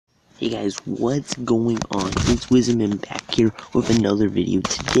Hey guys, what's going on? It's Wisdom back here with another video.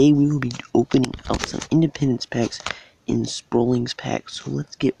 Today we will be opening out some Independence packs in Sprolling's packs. So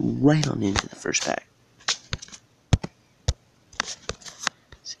let's get right on into the first pack.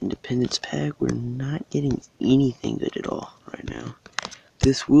 This Independence pack, we're not getting anything good at all right now.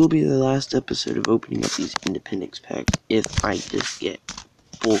 This will be the last episode of opening up these Independence packs if I just get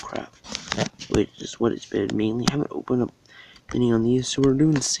bullcrap, which is what it's been. Mainly, I haven't opened up any on these, so we're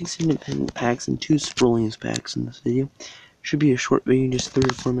doing 6 independent packs and 2 Sprollings packs in this video. Should be a short video, just 3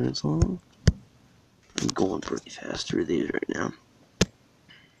 or 4 minutes long. I'm going pretty fast through these right now.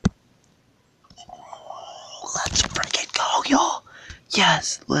 Let's freaking go, y'all!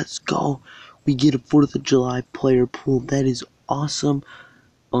 Yes, let's go. We get a 4th of July player pool. That is awesome.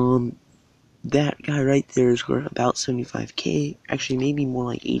 That guy right there is worth about 75k. Actually, maybe more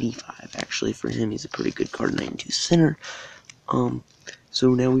like 85. Actually, for him, he's a pretty good card. 92 center.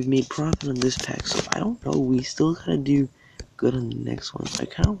 So now we've made profit on this pack, so I don't know, we still gotta do good on the next one. I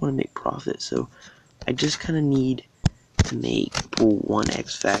kinda wanna make profit, so I just kinda need to pull 1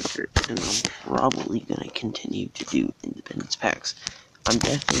 X Factor, and I'm probably gonna continue to do Independence packs. I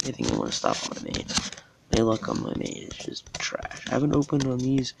think I'm gonna stop on my main. My luck on my main is just trash. I haven't opened on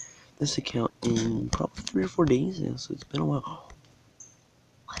this account in probably 3 or 4 days now, so it's been a while. Oh,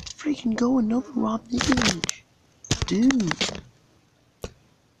 let's freaking go, another Rob Nikovich. Dude.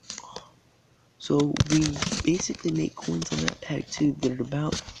 So we basically make coins on that pack too, but at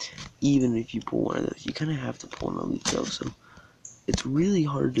about even if you pull one of those. You kind of have to pull an elite though, so it's really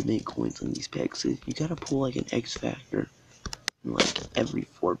hard to make coins on these packs. So you gotta pull like an X Factor in like every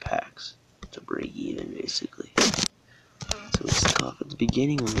 4 packs to break even basically. So it's tough at the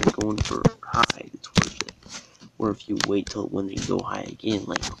beginning when you're going for high, it's worth it. Or if you wait till when they go high again,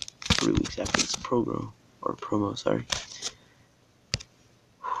 like 3 weeks after this promo, sorry.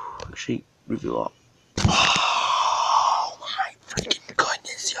 Actually, reveal all. Oh my freaking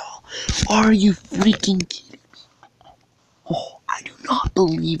goodness, y'all. Are you freaking kidding me? Oh, I do not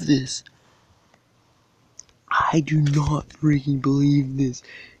believe this. I do not freaking believe this.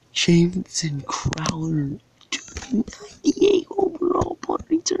 Jamison Crowder, 298 overall punt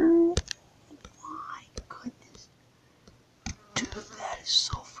return. Oh my goodness. Dude, that is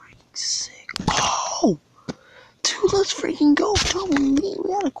so freaking sick. Oh! Dude, let's freaking go. Double elite. We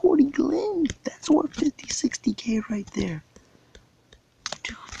got a Cordy Glenn. That's worth 50, 60k right there.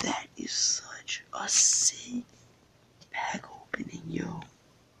 Dude, that is such a sick pack opening, yo.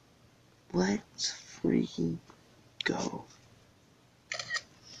 Let's freaking go.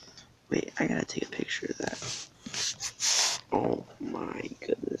 Wait, I gotta take a picture of that. Oh my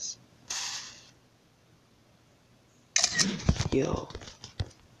goodness. Yo.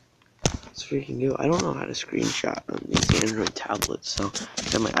 Let's freaking go. I don't know how to screenshot on these Android tablets, so I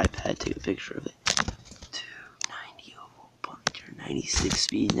got my iPad to take a picture of it. 290 overall punt return, 96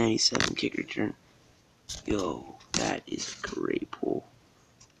 speed, 97 kick return. Yo, that is a great pull.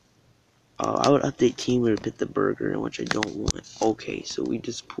 I would update team where hit the burger, which I don't want. Okay, so we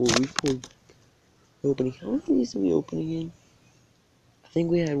pulled opening. How many of these did we open again? I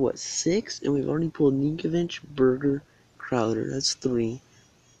think we had, what, 6? And we've already pulled Nikovich, Burger, Crowder, that's 3.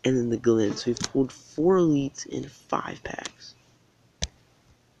 And then the Glenn. So we've pulled 4 elites in 5 packs.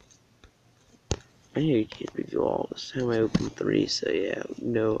 I need to review all this time. I opened 3, so yeah,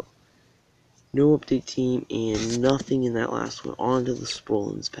 no update team and nothing in that last one. On to the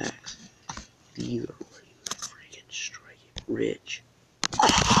Sprollins packs. These are really freaking striking rich.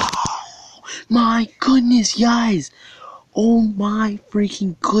 Oh my goodness, guys! Oh my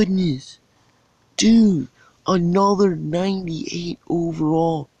freaking goodness! Dude, another 98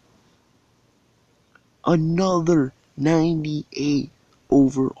 overall. Another 98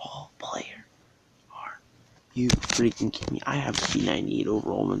 overall player. Are you freaking kidding me? I have to be 98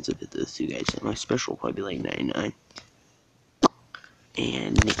 overall once I hit those 2 guys. And my special will probably be like 99.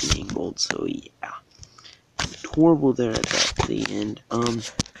 And nickname gold, so yeah. Horrible there at the end.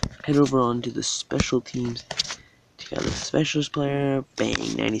 Head over on to the special teams. Got a specialist player,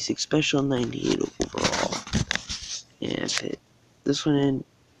 bang, 96 special, 98 overall. And hit this one in.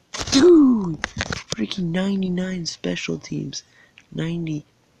 Dude! Freaking 99 special teams,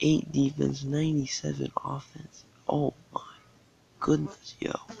 98 defense, 97 offense. Oh my goodness,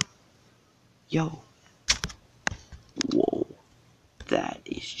 yo. Yo. Whoa. That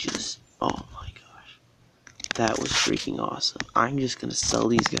is just, oh my gosh. That was freaking awesome. I'm just gonna sell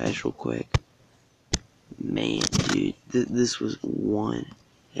these guys real quick. Man, dude, this was one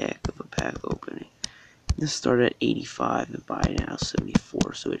heck of a pack opening. This started at 85 and buy now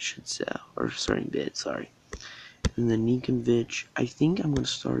 74, so it should sell. Or starting bid, sorry. And then Nikovich, I think I'm gonna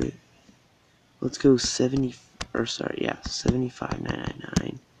start it Let's go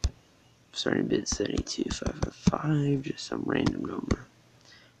 75,999. Starting bid 72,555, just some random number.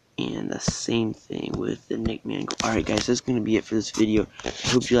 And the same thing with the nickname. Alright guys, that's going to be it for this video. I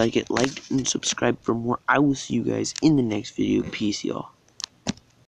hope you like it. Like and subscribe for more. I will see you guys in the next video. Peace, y'all.